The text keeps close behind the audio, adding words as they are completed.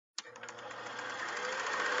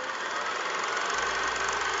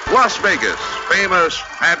Las Vegas, famous,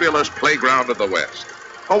 fabulous playground of the West.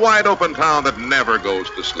 A wide-open town that never goes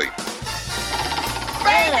to sleep.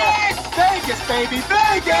 Vegas! Vegas, baby,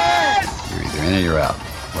 Vegas! You're either in or you're out.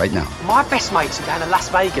 Right now. My best mates are going to Las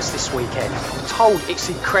Vegas this weekend. I'm told it's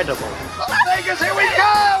incredible. Vegas, here we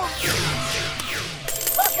go!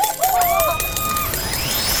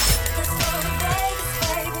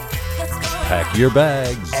 Pack your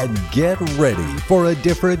bags and get ready for a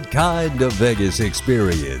different kind of Vegas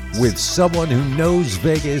experience with someone who knows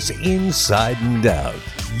Vegas inside and out.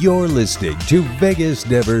 You're listening to Vegas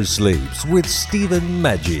Never Sleeps with Stephen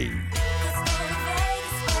Maggi.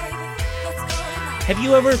 Have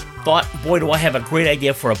you ever thought, boy, do I have a great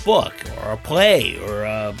idea for a book or a play or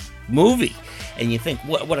a movie? And you think,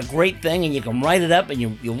 what a great thing, and you can write it up and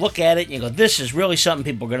you look at it and you go, this is really something,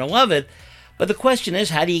 people are going to love it. But the question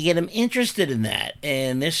is, how do you get them interested in that?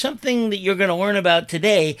 And there's something that you're going to learn about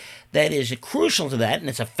today that is crucial to that, and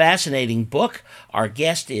it's a fascinating book. Our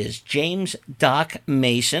guest is James Doc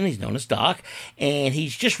Mason. He's known as Doc, and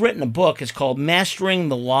he's just written a book. It's called Mastering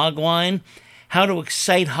the Logline: How to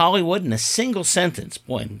Excite Hollywood in a Single Sentence.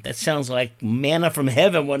 Boy, that sounds like manna from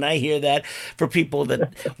heaven when I hear that for people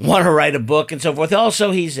that want to write a book and so forth.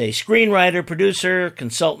 Also, he's a screenwriter, producer,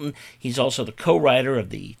 consultant. He's also the co-writer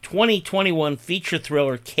of the 2021 feature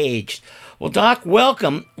thriller Caged. Well, Doc,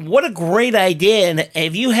 welcome. What a great idea. And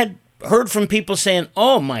have you heard from people saying,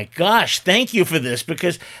 oh my gosh, thank you for this?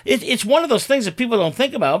 Because it's one of those things that people don't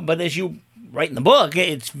think about, but as you write in the book,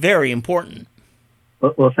 it's very important.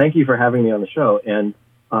 Well, thank you for having me on the show. And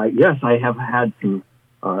yes, I have had some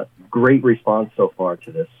great response so far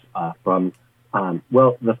to this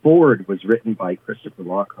the foreword was written by Christopher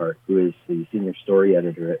Lockhart, who is the senior story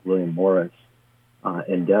editor at William Morris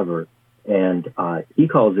Endeavor. And he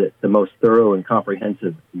calls it the most thorough and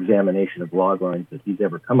comprehensive examination of loglines that he's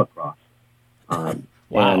ever come across.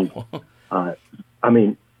 Wow.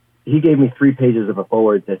 And, he gave me 3 pages of a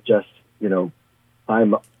foreword that just,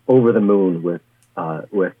 I'm over the moon with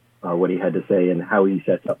what he had to say and how he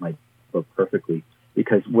sets up my book perfectly.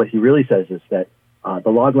 Because what he really says is that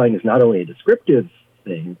the logline is not only a descriptive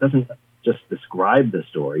thing, it doesn't just describe the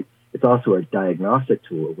story, it's also a diagnostic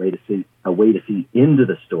tool, a way to see into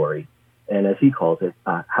the story, and as he calls it,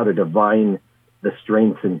 how to divine the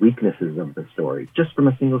strengths and weaknesses of the story, just from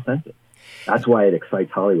a single sentence. That's why it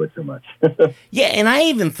excites Hollywood so much. Yeah, and I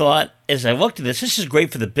even thought, as I looked at this is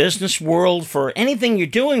great for the business world, for anything you're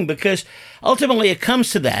doing, because ultimately it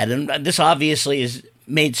comes to that. And this obviously is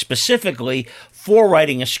made specifically for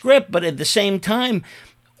writing a script, but at the same time,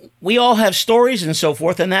 we all have stories and so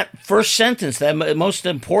forth, and that first sentence, that most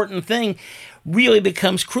important thing, really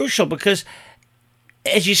becomes crucial because,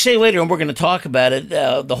 as you say later, and we're going to talk about it,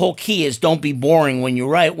 the whole key is don't be boring when you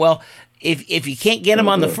write. Well, if you can't get them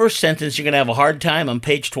on the first sentence, you're going to have a hard time on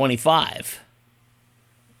page 25.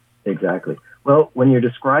 Exactly. Well, when you're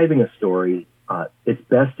describing a story, it's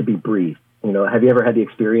best to be brief. Have you ever had the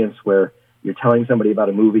experience where you're telling somebody about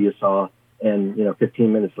a movie you saw, and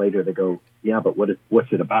 15 minutes later they go, "Yeah, but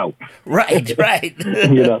what's it about?" Right.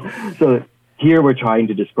 So here we're trying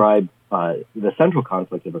to describe the central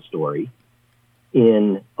conflict of a story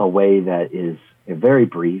in a way that is very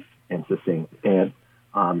brief and succinct. And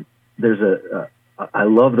I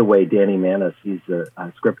love the way Danny Manis, he's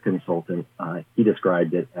a script consultant, he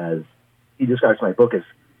describes my book as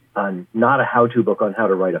not a how-to book on how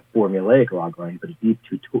to write a formulaic logline, but a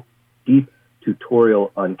deep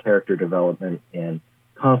tutorial on character development and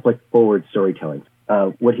conflict-forward storytelling.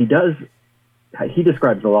 What he does, he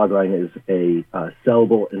describes the logline as a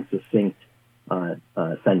sellable and succinct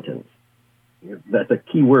sentence. That's a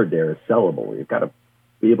key word there, is sellable. You've got to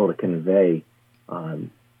be able to convey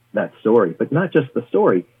that story, but not just the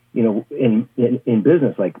story. In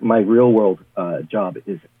business, like my real world job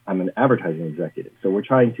is I'm an advertising executive. So we're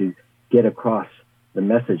trying to get across the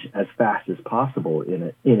message as fast as possible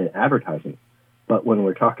in an advertising. But when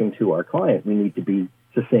we're talking to our client, we need to be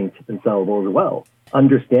succinct and sellable as well.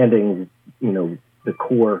 Understanding, the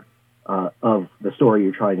core of the story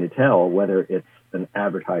you're trying to tell, whether it's an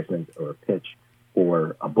advertisement or a pitch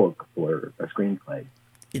or a book or a screenplay.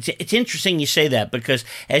 It's interesting you say that, because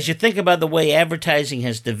as you think about the way advertising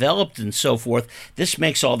has developed and so forth, this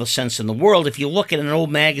makes all the sense in the world. If you look at an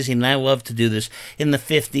old magazine, and I love to do this, in the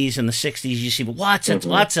 50s and the 60s, you see lots of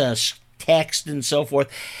text and so forth.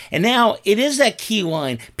 And now it is that key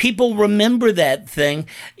line. People remember that thing,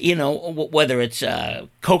 whether it's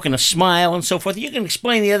Coke and a Smile and so forth. You can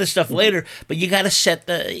explain the other stuff later, but you got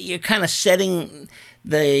to you're kind of setting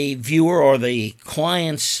the viewer or the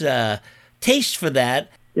client's taste for that.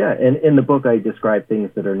 Yeah, and in the book I describe things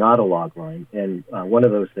that are not a log line, and one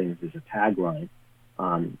of those things is a tagline.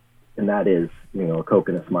 and that is, a Coke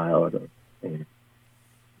and a smile. And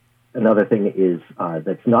another thing is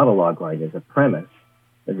that's not a log line is a premise,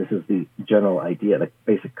 and this is the general idea, the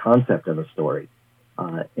basic concept of a story,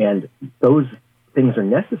 and those things are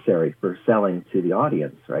necessary for selling to the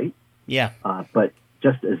audience, right? Yeah. But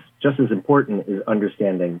just as important is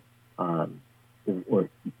understanding or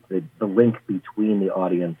the link between the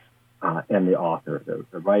audience and the author.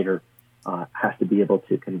 The writer has to be able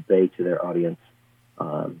to convey to their audience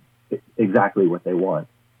exactly what they want.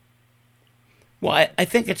 Well, I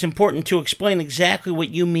think it's important to explain exactly what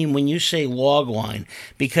you mean when you say logline,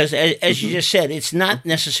 because as you just said, it's not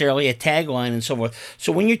necessarily a tagline and so forth.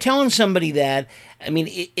 So when you're telling somebody that, I mean,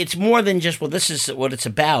 it's more than just, well, this is what it's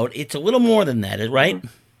about. It's a little more than that, right?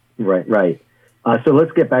 Right. So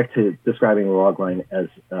let's get back to describing a logline as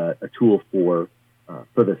a tool for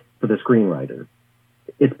the screenwriter.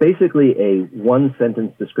 It's basically a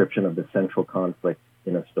one-sentence description of the central conflict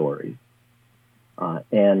in a story.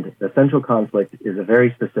 And the central conflict is a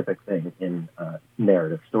very specific thing in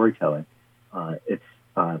narrative storytelling. It's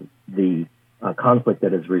the conflict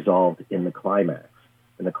that is resolved in the climax.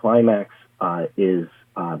 And the climax is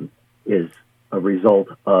a result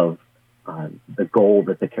of the goal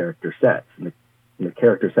that the character sets. And the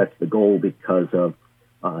character sets the goal because of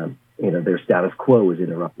their status quo is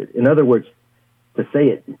interrupted. In other words, to say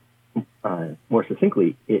it more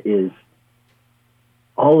succinctly, it is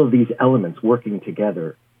all of these elements working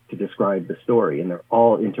together to describe the story, and they're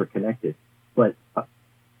all interconnected. But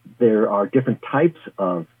there are different types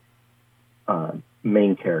of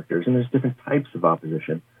main characters, and there's different types of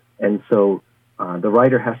opposition. And so the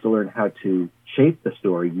writer has to learn how to shape the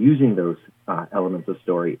story using those elements of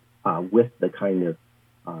story with the kind of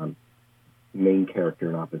main character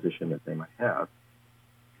and opposition that they might have.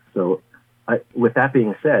 So with that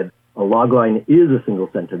being said, a logline is a single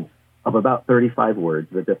sentence of about 35 words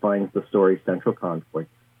that defines the story's central conflict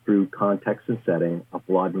through context and setting, a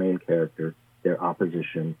flawed main character, their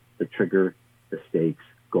opposition, the trigger, the stakes,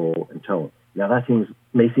 goal, and tone. Now that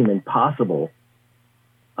may seem impossible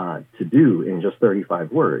to do in just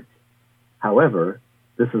 35 words. However,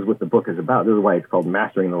 this is what the book is about. This is why it's called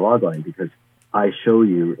Mastering the Logline, because I show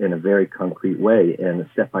you in a very concrete way and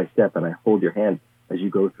step by step, and I hold your hand as you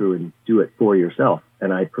go through and do it for yourself.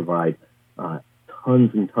 And I provide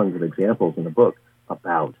tons and tons of examples in the book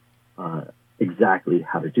about exactly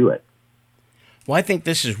how to do it. Well, I think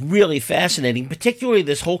this is really fascinating, particularly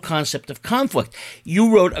this whole concept of conflict.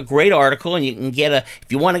 You wrote a great article, and you can if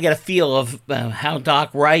you want to get a feel of how Doc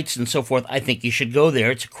writes and so forth, I think you should go there.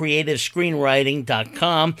 It's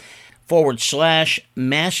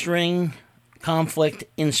creativescreenwriting.com/mastering conflict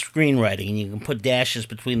in screenwriting, and you can put dashes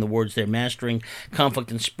between the words there, mastering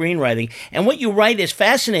conflict in screenwriting. And what you write is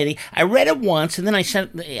fascinating. I read it once, and then I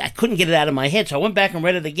couldn't get it out of my head, so I went back and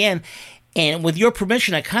read it again. And with your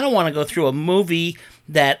permission, I kind of want to go through a movie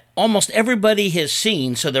that almost everybody has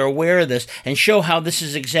seen, so they're aware of this, and show how this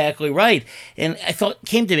is exactly right. And I thought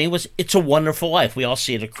came to me was It's a Wonderful Life. We all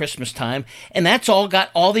see it at Christmas time, and that's all got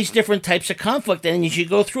all these different types of conflict. And as you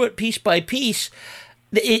go through it piece by piece,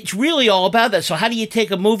 it's really all about that. So how do you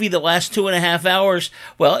take a movie that lasts 2.5 hours?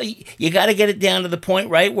 Well, you got to get it down to the point,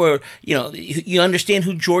 right, where you understand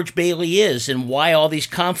who George Bailey is and why all these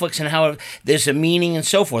conflicts and how there's a meaning and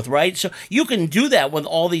so forth, right? So you can do that with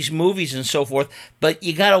all these movies and so forth, but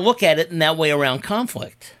you got to look at it in that way around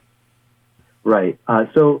conflict. Right.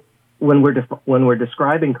 So when we're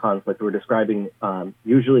describing conflict, we're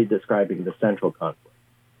usually describing the central conflict,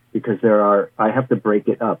 because I have to break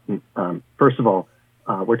it up. First of all,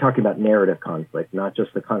 we're talking about narrative conflict, not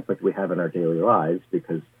just the conflict we have in our daily lives,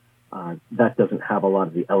 because that doesn't have a lot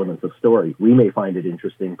of the elements of story. We may find it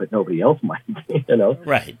interesting, but nobody else might,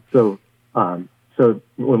 Right. So when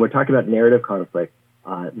we're talking about narrative conflict,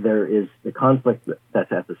 there is the conflict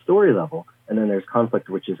that's at the story level, and then there's conflict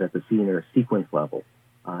which is at the scene or sequence level.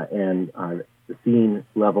 And the scene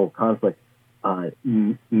level conflict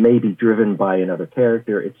may be driven by another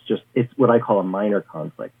character. It's what I call a minor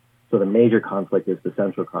conflict. So the major conflict is the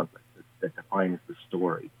central conflict that defines the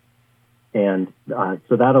story. And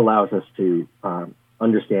so that allows us to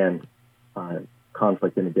understand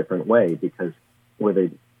conflict in a different way, because where the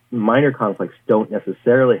minor conflicts don't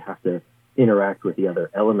necessarily have to interact with the other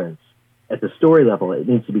elements. At the story level, it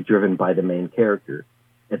needs to be driven by the main character.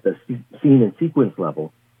 At the scene and sequence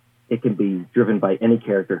level, it can be driven by any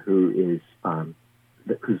character who's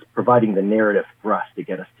providing the narrative thrust to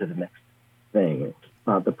get us to the next thing.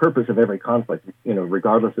 The purpose of every conflict,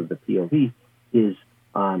 regardless of the POV, is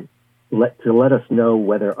to let us know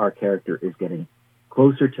whether our character is getting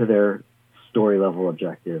closer to their story level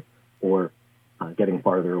objective or getting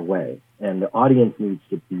farther away. And the audience needs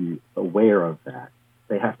to be aware of that.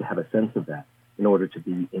 They have to have a sense of that in order to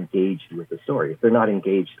be engaged with the story. If they're not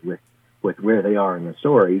engaged with where they are in the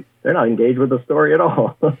story, they're not engaged with the story at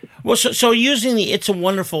all. Well, so using the It's a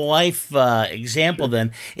Wonderful Life example,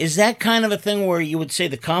 then, is that kind of a thing where you would say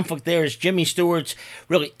the conflict there is Jimmy Stewart's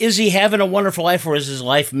really, is he having a wonderful life or is his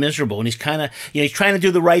life miserable? And he's kind of, he's trying to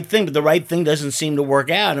do the right thing, but the right thing doesn't seem to work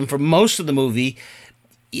out. And for most of the movie,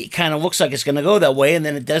 it kind of looks like it's going to go that way, and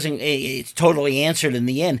then it doesn't, it's totally answered in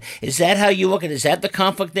the end. Is that how you look at it? Is that the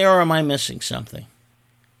conflict there, or am I missing something?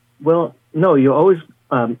 Well, no, you always,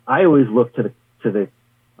 I always look to the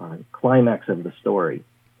climax of the story.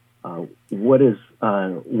 What is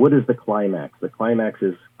the climax? The climax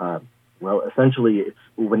is, essentially it's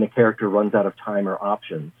when the character runs out of time or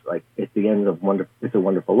options. Like at the end of It's a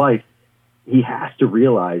Wonderful Life, he has to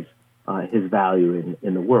realize his value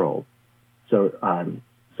in the world.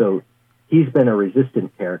 So he's been a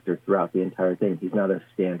resistant character throughout the entire thing. He's not a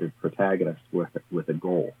standard protagonist with a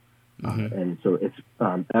goal. Mm-hmm. And so it's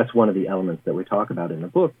that's one of the elements that we talk about in the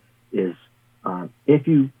book is if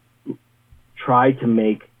you try to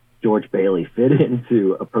make George Bailey fit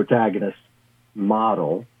into a protagonist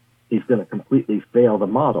model, he's going to completely fail the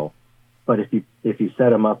model. But if you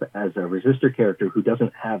set him up as a resistor character who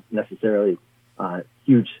doesn't have necessarily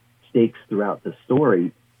huge stakes throughout the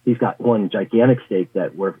story, he's got one gigantic stake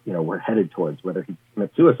that we're headed towards, whether he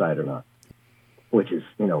commits suicide or not, which is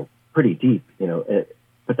pretty deep.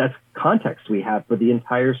 But that's context we have for the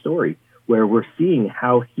entire story, where we're seeing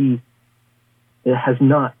how he has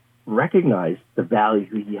not recognized the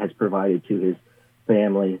value he has provided to his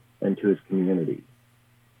family and to his community.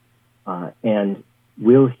 And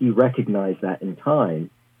will he recognize that in time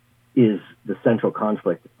is the central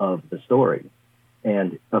conflict of the story.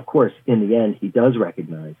 And of course, in the end, he does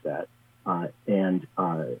recognize that. And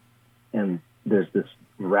there's this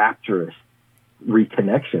rapturous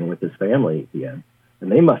reconnection with his family at the end. And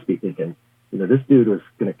they must be thinking, this dude was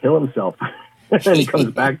going to kill himself. And he comes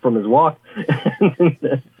back from his walk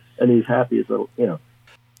and he's happy as a.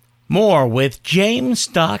 More with James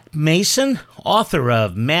Stock Mason, author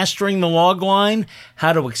of Mastering the Logline,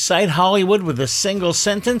 How to Excite Hollywood with a Single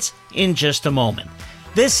Sentence, in just a moment.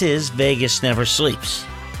 This is Vegas Never Sleeps.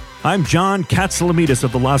 I'm John Katsalamidis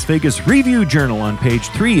of the Las Vegas Review-Journal on page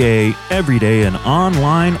 3A, every day and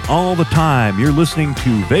online all the time. You're listening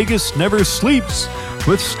to Vegas Never Sleeps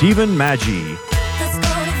with Stephen Maggi. Let's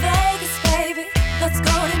go to Vegas, baby. Let's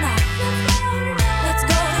go tonight. Let's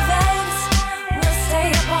go to Vegas. We'll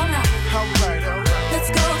stay up all night. All right. Let's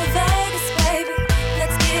go to Vegas, baby.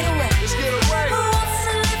 Let's get away. Who wants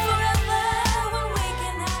to live forever when we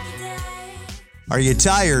can have the day? Are you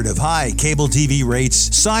tired of high cable TV rates?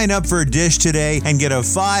 Sign up for Dish today and get a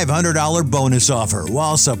 $500 bonus offer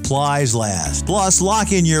while supplies last. Plus,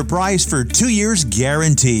 lock in your price for 2 years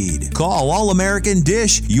guaranteed. Call All-American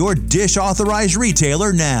Dish, your Dish authorized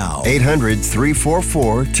retailer now.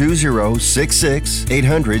 800-344-2066.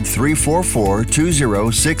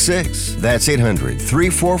 800-344-2066. That's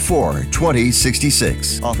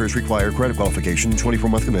 800-344-2066. Offers require credit qualification,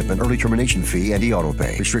 24-month commitment, early termination fee, and e-auto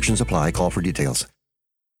pay. Restrictions apply. Call for details.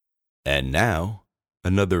 And now,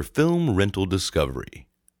 another film rental discovery.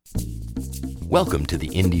 Welcome to the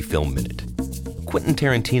Indie Film Minute. Quentin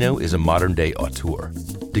Tarantino is a modern-day auteur.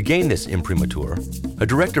 To gain this imprimatur, a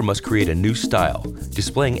director must create a new style,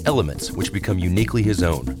 displaying elements which become uniquely his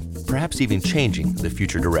own, perhaps even changing the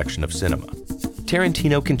future direction of cinema.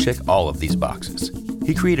 Tarantino can check all of these boxes.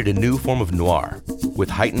 He created a new form of noir, with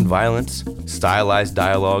heightened violence, stylized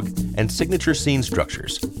dialogue, and signature scene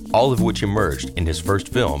structures, all of which emerged in his first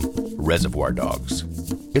film, Reservoir Dogs.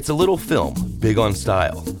 It's a little film, big on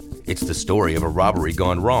style. It's the story of a robbery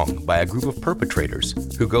gone wrong by a group of perpetrators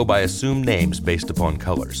who go by assumed names based upon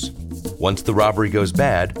colors. Once the robbery goes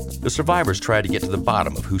bad, the survivors try to get to the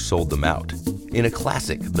bottom of who sold them out. In a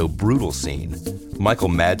classic, though brutal scene, Michael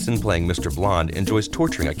Madsen, playing Mr. Blonde, enjoys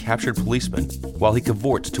torturing a captured policeman while he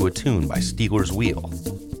cavorts to a tune by Steeler's Wheel.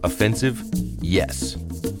 Offensive? Yes.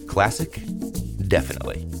 Classic?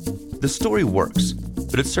 Definitely. The story works,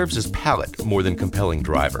 but it serves as palette more than compelling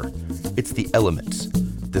driver. It's the elements,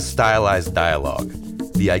 the stylized dialogue,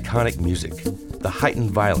 the iconic music, the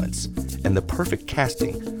heightened violence, and the perfect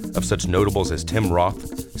casting of such notables as Tim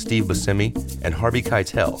Roth, Steve Buscemi, and Harvey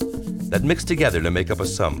Keitel that mix together to make up a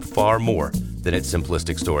sum far more than its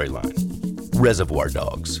simplistic storyline. Reservoir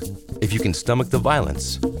Dogs. If you can stomach the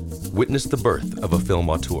violence, witness the birth of a film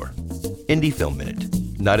auteur. Indie Film Minute.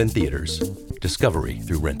 Not in theaters. Discovery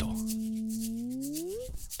through rental.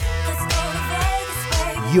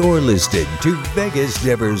 You're listening to Vegas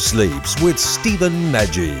Never Sleeps with Stephen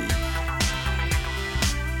Maggi.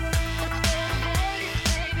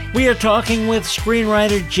 We are talking with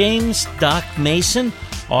screenwriter James Doc Mason,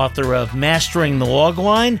 author of Mastering the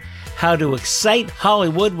Logline, How to Excite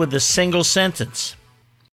Hollywood with a Single Sentence.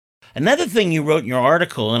 Another thing you wrote in your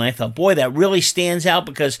article, and I thought, boy, that really stands out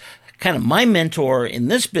because kind of my mentor in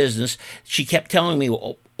this business, she kept telling me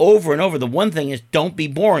over and over, the one thing is don't be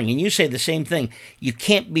boring. And you say the same thing. You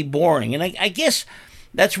can't be boring. And I guess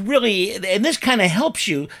that's really, and this kind of helps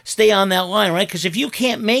you stay on that line, right? Because if you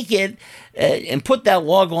can't make it and put that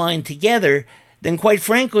log line together, then quite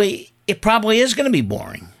frankly, it probably is going to be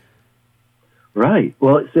boring. Right.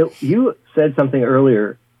 Well, so you said something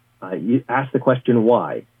earlier. You asked the question,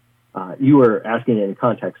 why? You were asking it in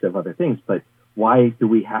context of other things, but why do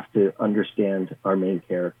we have to understand our main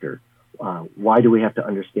character? Why do we have to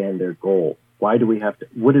understand their goal? Why do we have to,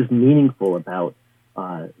 what is meaningful about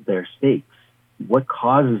their stakes? What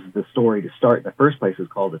causes the story to start in the first place is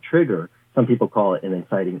called a trigger. Some people call it an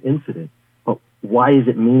inciting incident. But why is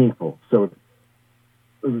it meaningful? So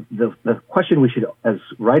the question we should, as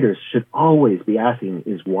writers, should always be asking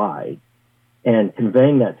is why, and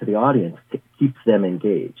conveying that to the audience keeps them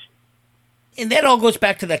engaged. And that all goes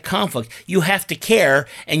back to that conflict. You have to care,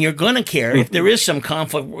 and you're going to care if there is some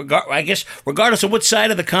conflict. I guess regardless of what side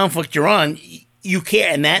of the conflict you're on, you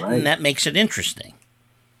care, and that makes it interesting.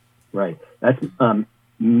 Right. That's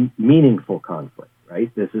meaningful conflict. Right.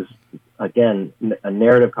 This is again a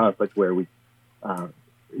narrative conflict where we're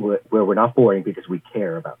not boring because we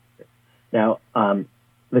care about it. Now,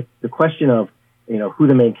 the question of who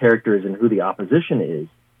the main character is and who the opposition is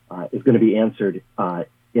going to be answered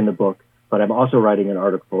in the book. But I'm also writing an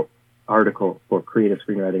article for Creative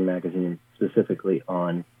Screenwriting Magazine specifically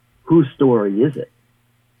on whose story is it,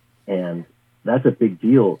 and that's a big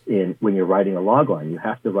deal when you're writing a logline. You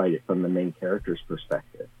have to write it from the main character's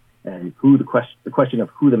perspective, and the question of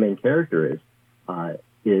who the main character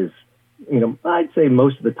is I'd say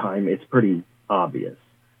most of the time it's pretty obvious,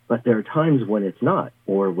 but there are times when it's not,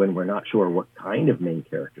 or when we're not sure what kind of main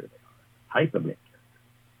character they are, type of main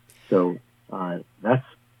character. So that's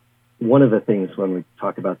one of the things when we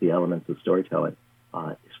talk about the elements of storytelling,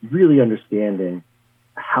 is really understanding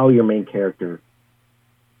how your main character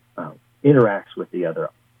interacts with the other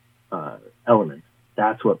elements.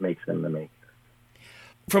 That's what makes them the main character.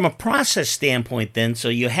 From a process standpoint then, so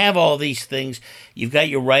you have all these things, you've got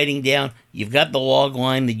your writing down, you've got the log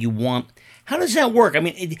line that you want. How does that work? I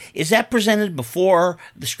mean, is that presented before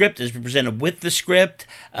the script? Is it presented with the script?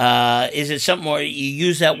 Is it something where you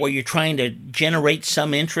use that where you're trying to generate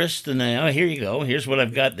some interest? And here you go. Here's what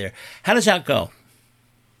I've got there. How does that go?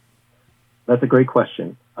 That's a great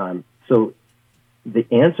question. So the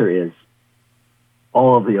answer is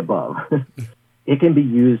all of the above. It can be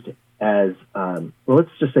used as, let's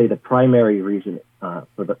just say the primary reason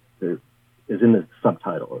is in the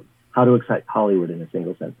subtitle of How to Excite Hollywood in a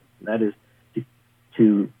Single Sentence. And that is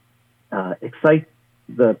to excite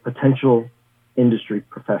the potential industry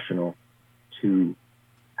professional to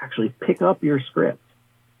actually pick up your script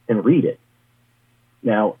and read it.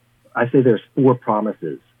 Now, I say there's 4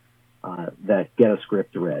 promises that get a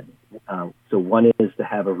script read. So one is to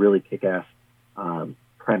have a really kick-ass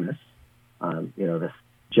premise, this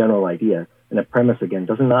general idea. And a premise, again,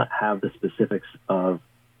 does not have the specifics of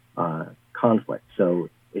conflict. So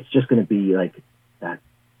it's just going to be like that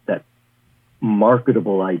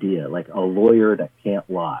marketable idea, like a lawyer that can't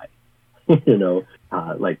lie,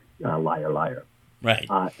 like liar, liar. Right.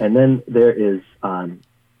 And then there is, let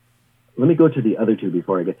me go to the other 2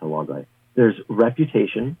 before I get to logline. There's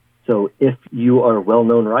reputation. So if you are a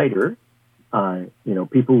well-known writer,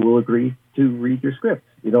 people will agree to read your script.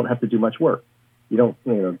 You don't have to do much work. You don't,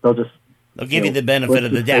 they'll give you the benefit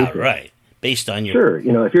of the doubt, right? Based on your...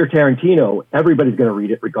 Sure. If you're Tarantino, everybody's going to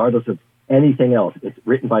read it regardless of anything else. It's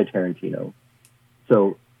written by Tarantino.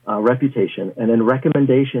 So reputation. And then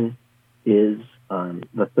recommendation is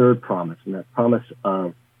the third promise. And that promise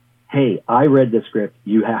of, hey, I read the script.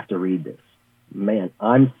 You have to read this. Man,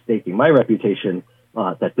 I'm staking my reputation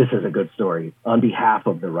that this is a good story on behalf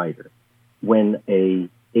of the writer. When a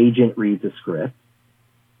agent reads a script,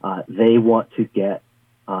 they want to get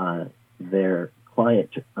their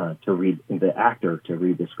client to read, the actor to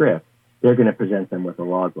read the script. They're going to present them with a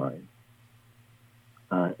log line.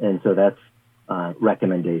 And so that's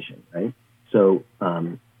recommendation, right? So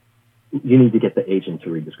you need to get the agent to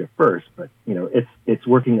read the script first, but it's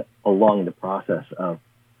working along the process of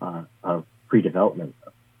pre-development.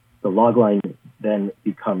 The log line then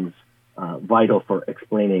becomes vital for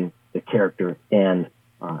explaining the character and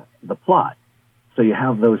the plot. So you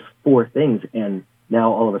have those 4 things, and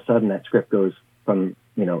now all of a sudden that script goes from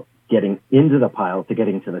getting into the pile to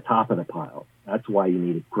getting to the top of the pile. That's why you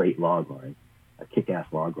need a great log line. a kick-ass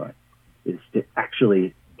logline, is to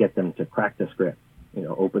actually get them to crack the script,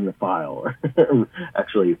 open the file or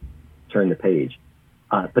actually turn the page.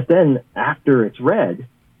 But then after it's read,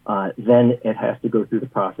 then it has to go through the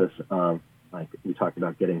process of, like we talked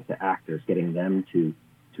about, getting to actors, getting them to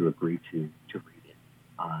agree to read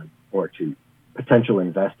it, or to potential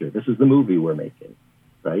investor. This is the movie we're making,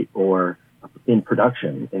 right? Or in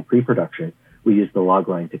production, in pre-production, we use the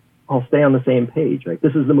logline to all stay on the same page, right?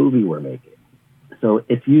 This is the movie we're making. So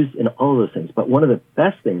it's used in all of those things. But one of the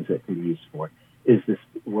best things it can be used for is this,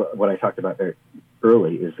 what I talked about very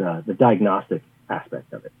early, is the diagnostic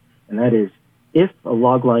aspect of it. And that is, if a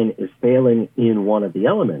logline is failing in one of the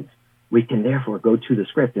elements, we can therefore go to the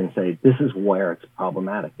script and say, this is where it's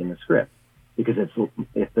problematic in the script. Because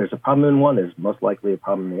if there's a problem in one, there's most likely a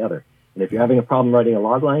problem in the other. And if you're having a problem writing a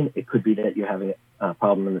logline, it could be that you're having a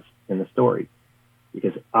problem in the story.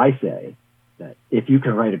 Because I say that if you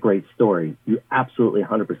can write a great story, you absolutely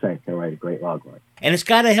 100% can write a great logline. And it's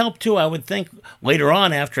got to help, too, I would think, later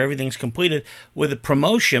on after everything's completed, with a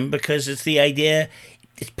promotion, because it's the idea,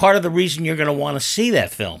 it's part of the reason you're going to want to see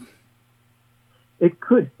that film. It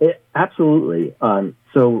could, absolutely.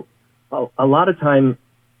 So a lot of time,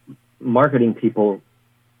 marketing people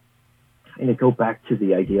kind of go back to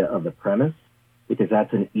the idea of the premise, because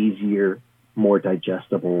that's an easier, more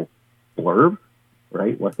digestible blurb,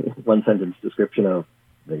 right? One sentence description of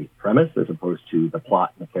the premise as opposed to the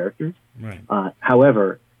plot and the characters. Right.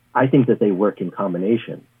 However, I think that they work in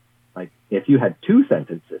combination. Like if you had two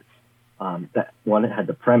sentences, that one had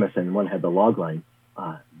the premise and one had the logline,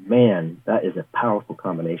 man, that is a powerful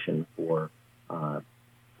combination for a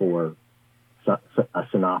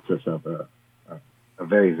synopsis of a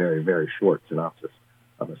very, very, very short synopsis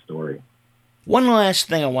of a story. One last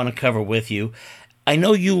thing I want to cover with you. I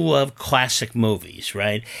know you love classic movies,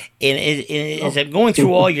 right? And as I'm going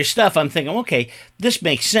through all your stuff, I'm thinking, okay, this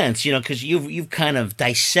makes sense, because you've kind of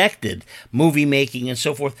dissected movie making and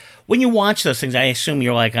so forth. When you watch those things, I assume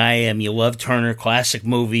you're like I am. You love Turner classic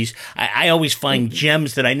movies. I always find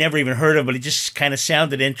gems that I never even heard of, but it just kind of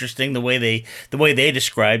sounded interesting the way they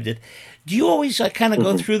described it. Do you always kind of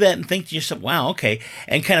go through that and think to yourself, wow, okay,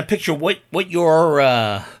 and kind of picture what your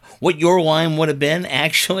line would have been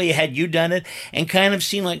actually had you done it, and kind of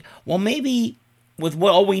seem like, well, maybe with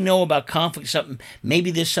what all we know about conflict,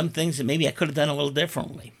 maybe there's some things that maybe I could have done a little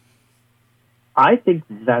differently. I think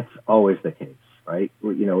that's always the case, right?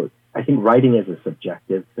 I think writing is a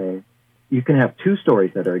subjective thing. You can have two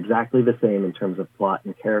stories that are exactly the same in terms of plot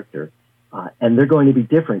and character, and they're going to be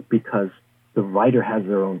different because the writer has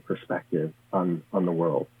their own perspective on the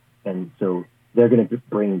world. And so they're going to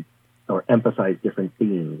bring or emphasize different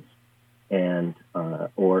themes and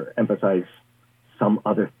or emphasize some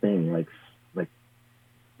other thing like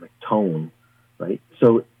tone, right?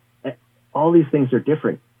 So all these things are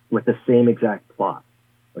different with the same exact plot,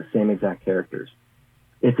 the same exact characters.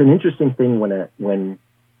 It's an interesting thing when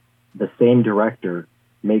the same director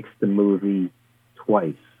makes the movie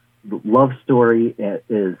twice. Love Story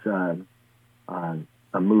is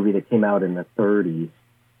a movie that came out in the 30s.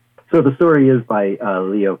 So the story is by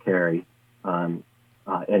Leo Carey, and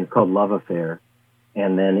it's called Love Affair.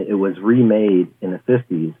 And then it was remade in the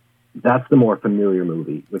 50s. That's the more familiar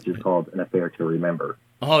movie, which is called An Affair to Remember.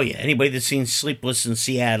 Oh, yeah. Anybody that's seen Sleepless in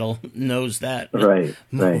Seattle knows that movie.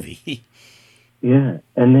 Right. Yeah.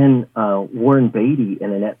 And then Warren Beatty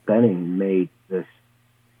and Annette Bening made this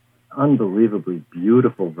unbelievably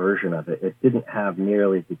beautiful version of it. It didn't have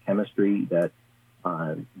nearly the chemistry that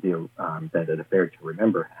that An Affair to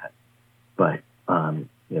Remember had, but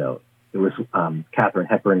it was Katharine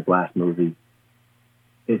Hepburn's last movie.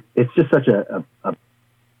 It's just such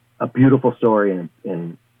a beautiful story,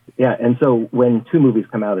 and so when two movies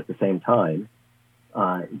come out at the same time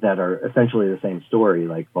that are essentially the same story,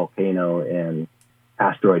 like Volcano and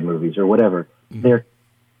Asteroid movies or whatever,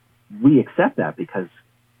 we accept that because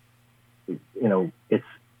it's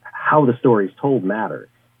how the story is told matters.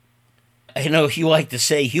 I know you like to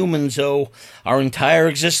say humans owe our entire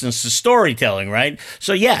existence to storytelling, right?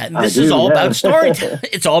 So this is all about storytelling.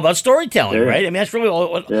 It's all about storytelling, right? I mean, that's really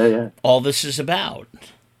all this is about.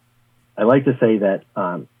 I like to say that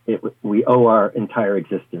we owe our entire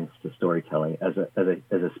existence to storytelling as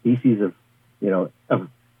a species of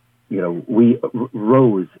we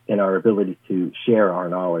rose in our ability to share our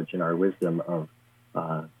knowledge and our wisdom of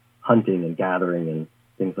hunting and gathering and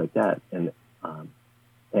things like that.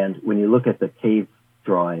 And when you look at the cave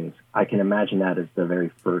drawings, I can imagine that as the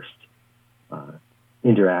very first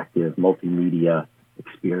interactive multimedia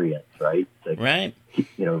experience, right? Right.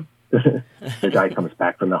 The guy comes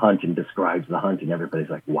back from the hunt and describes the hunt, and everybody's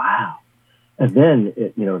like, "Wow!" And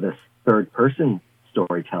then third-person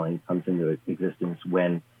storytelling comes into existence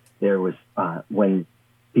when when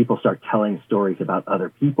people start telling stories about other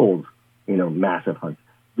people's, massive hunts.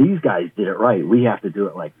 These guys did it right. We have to do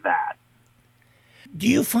it like that. Do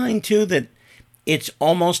you find, too, that it's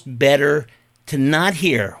almost better to not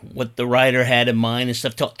hear what the writer had in mind and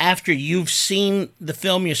stuff till after you've seen the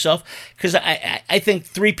film yourself? Because I think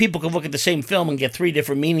three people can look at the same film and get three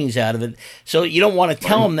different meanings out of it. So you don't want to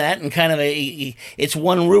tell them that, and kind of it's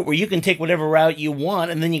one route where you can take whatever route you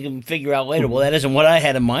want, and then you can figure out later, well, that isn't what I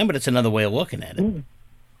had in mind, but it's another way of looking at it.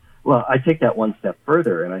 Well, I take that one step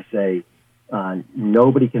further, and I say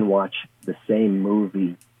nobody can watch the same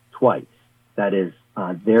movie twice. That is,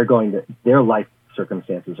 their life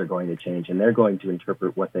circumstances are going to change, and they're going to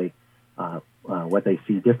interpret what they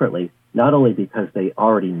see differently, not only because they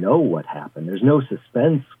already know what happened. There's no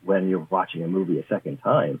suspense when you're watching a movie a second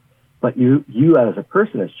time, but you as a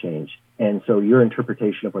person has changed, and so your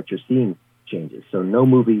interpretation of what you're seeing changes. So no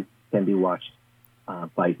movie can be watched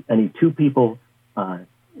by any two people.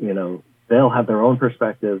 They'll have their own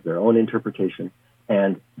perspective, their own interpretation,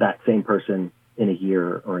 and that same person in a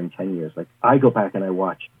year or in 10 years. Like, I go back and I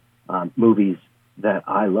watch movies that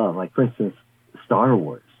I love. Like, for instance, Star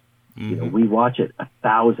Wars. Mm-hmm. We watch it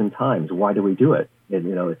 1,000 times. Why do we do it? And,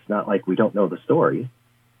 it's not like we don't know the story,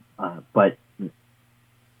 but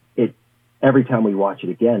every time we watch it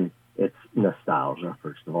again, it's nostalgia.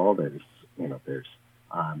 First of all, there's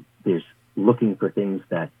looking for things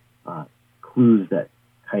that clues that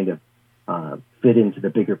kind of fit into the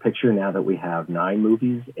bigger picture. Now that we have 9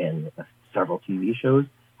 movies and several TV shows,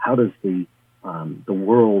 how does the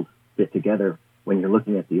world fit together when you're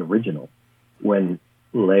looking at the original? When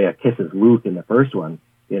Leia kisses Luke in the first one,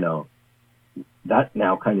 that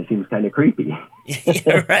now kind of seems kind of creepy.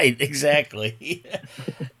 Yeah, right, exactly.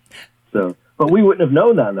 So, but we wouldn't have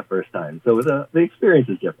known that in the first time. So the experience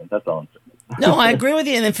is different. That's all I'm saying. No, I agree with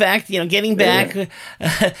you. And in fact, getting back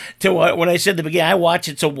to what I said at the beginning, I watch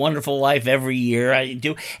It's a Wonderful Life every year. I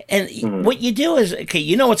do. And what you do is, okay,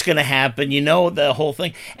 you know what's going to happen. You know the whole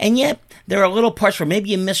thing. And yet there are little parts where maybe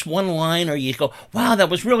you miss one line, or you go, wow, that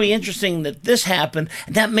was really interesting that this happened.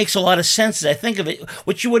 And that makes a lot of sense as I think of it,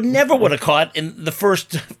 which you would have caught in the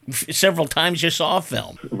first several times you saw a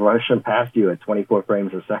film. Rushing past you at 24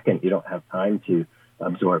 frames a second, you don't have time to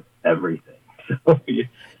absorb everything. So,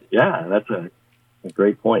 yeah, that's a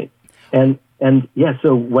great point. And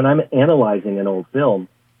so when I'm analyzing an old film,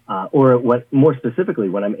 or more specifically,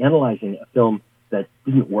 when I'm analyzing a film that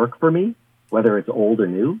didn't work for me, whether it's old or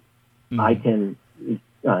new, I can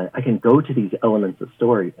go to these elements of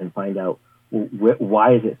story and find out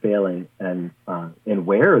why is it failing and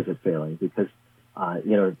where is it failing? Because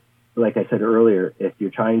like I said earlier, if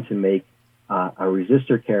you're trying to make a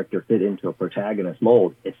resistor character fit into a protagonist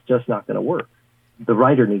mold, it's just not going to work. The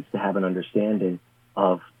writer needs to have an understanding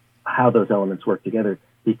of how those elements work together,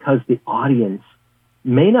 because the audience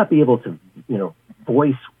may not be able to,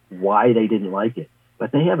 voice why they didn't like it,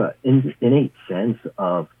 but they have an innate sense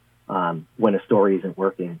of when a story isn't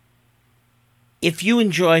working. If you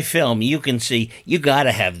enjoy film, you can see you got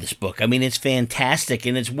to have this book. I mean, it's fantastic,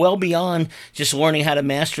 and it's well beyond just learning how to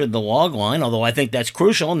master the logline, although I think that's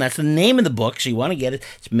crucial, and that's the name of the book, so you want to get it.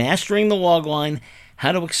 It's Mastering the Logline,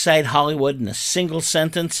 How to Excite Hollywood in a Single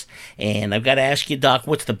Sentence. And I've got to ask you, Doc,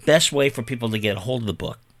 what's the best way for people to get a hold of the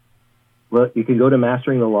book? Well, you can go to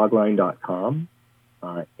masteringthelogline.com,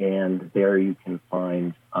 and there you can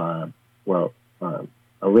find, a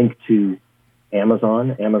link to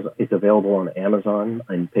Amazon. It's available on Amazon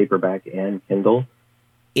in paperback and Kindle.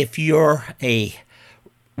 If you're a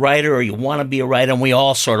writer, or you want to be a writer, and we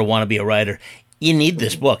all sort of want to be a writer, you need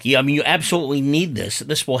this book. You absolutely need this.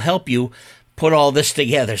 This will help you put all this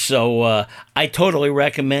together. So I totally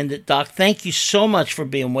recommend it. Doc, thank you so much for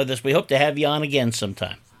being with us. We hope to have you on again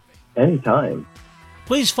sometime. Anytime.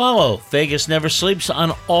 Please follow Vegas Never Sleeps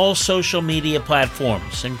on all social media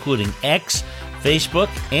platforms, including X, Facebook,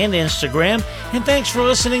 and Instagram. And thanks for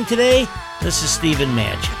listening today. This is Stephen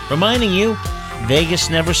Maggi, reminding you, Vegas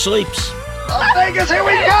never sleeps. Oh, Vegas, here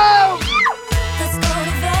we go! Let's go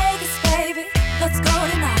to Vegas, baby. Let's go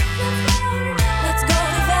tonight. Let's go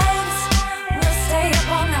to Vegas. We'll stay up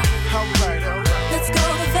all night. All right. Let's go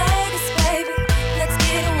to Vegas, baby. Let's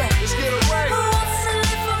get away. Who wants to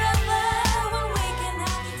live forever when we can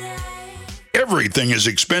have the day? Everything is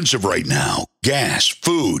expensive right now. Gas,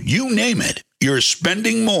 food, you name it. You're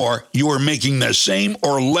spending more, you are making the same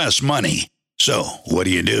or less money. So, what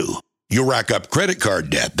do? You rack up credit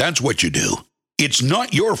card debt. That's what you do. It's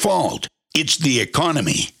not your fault. It's the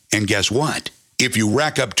economy. And guess what? If you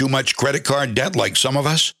rack up too much credit card debt like some of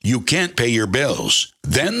us, you can't pay your bills.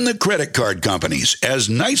 Then the credit card companies, as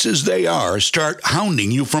nice as they are, start hounding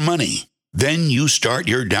you for money. Then you start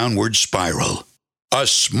your downward spiral. A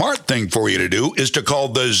smart thing for you to do is to call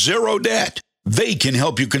the Zero Debt. They can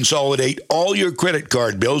help you consolidate all your credit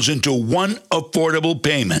card bills into one affordable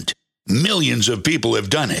payment. Millions of people have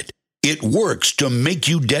done it. It works to make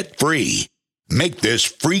you debt-free. Make this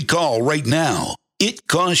free call right now. It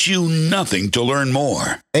costs you nothing to learn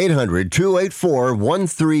more.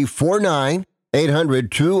 800-284-1349.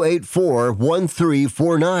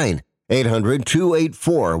 800-284-1349.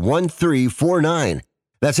 800-284-1349.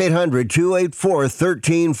 That's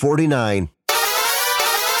 800-284-1349.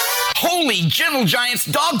 Holy Gentle Giant's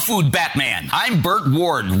dog food Batman. I'm Burt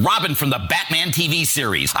Ward, Robin from the Batman TV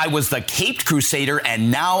series. I was the Caped Crusader, and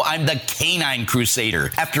now I'm the Canine Crusader.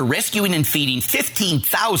 After rescuing and feeding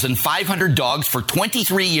 15,500 dogs for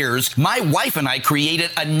 23 years, my wife and I created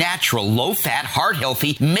a natural, low-fat,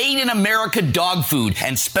 heart-healthy, made-in-America dog food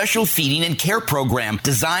and special feeding and care program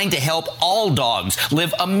designed to help all dogs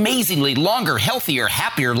live amazingly longer, healthier,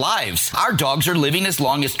 happier lives. Our dogs are living as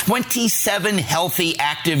long as 27 healthy,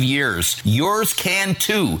 active years. Yours can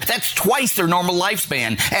too. That's twice their normal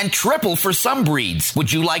lifespan and triple for some breeds.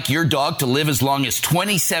 Would you like your dog to live as long as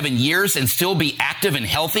 27 years and still be active and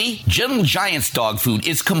healthy? Gentle Giant's dog food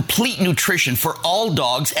is complete nutrition for all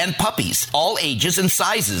dogs and puppies, all ages and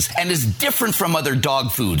sizes, and is different from other dog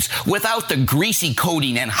foods without the greasy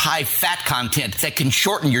coating and high fat content that can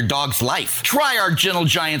shorten your dog's life. Try our Gentle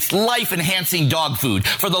Giant's life-enhancing dog food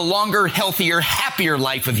for the longer, healthier, happier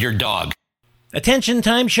life of your dog. Attention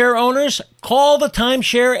timeshare owners, call the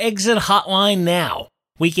Timeshare Exit Hotline now.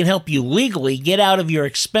 We can help you legally get out of your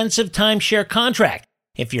expensive timeshare contract.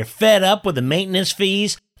 If you're fed up with the maintenance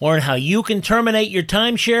fees, learn how you can terminate your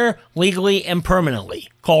timeshare legally and permanently.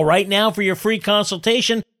 Call right now for your free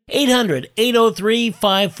consultation,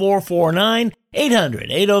 800-803-5449,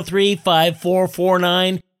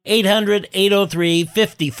 800-803-5449,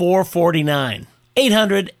 800-803-5449,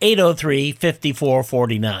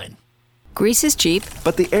 800-803-5449. Greece is cheap.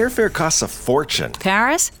 But the airfare costs a fortune.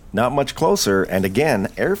 Paris? Not much closer, and again,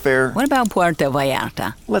 airfare... What about Puerto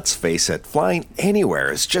Vallarta? Let's face it, flying anywhere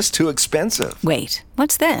is just too expensive. Wait,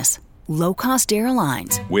 what's this? Low-cost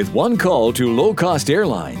airlines. With one call to low-cost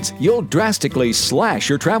airlines, you'll drastically slash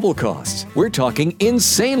your travel costs. We're talking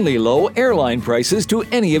insanely low airline prices to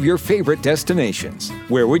any of your favorite destinations.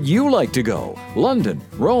 Where would you like to go? London,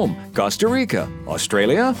 Rome, Costa Rica,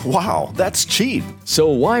 Australia? Wow, that's cheap. So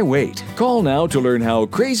why wait? Call now to learn how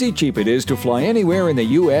crazy cheap it is to fly anywhere in the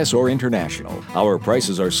U.S. or international. Our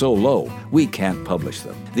prices are so low, we can't publish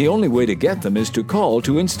them. The only way to get them is to call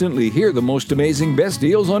to instantly hear the most amazing best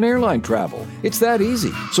deals on airline travel. It's that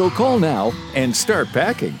easy. So call now and start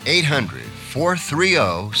packing.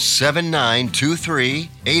 800-430-7923.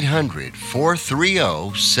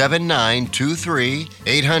 800-430-7923.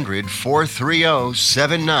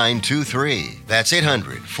 800-430-7923. That's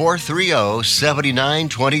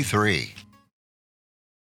 800-430-7923.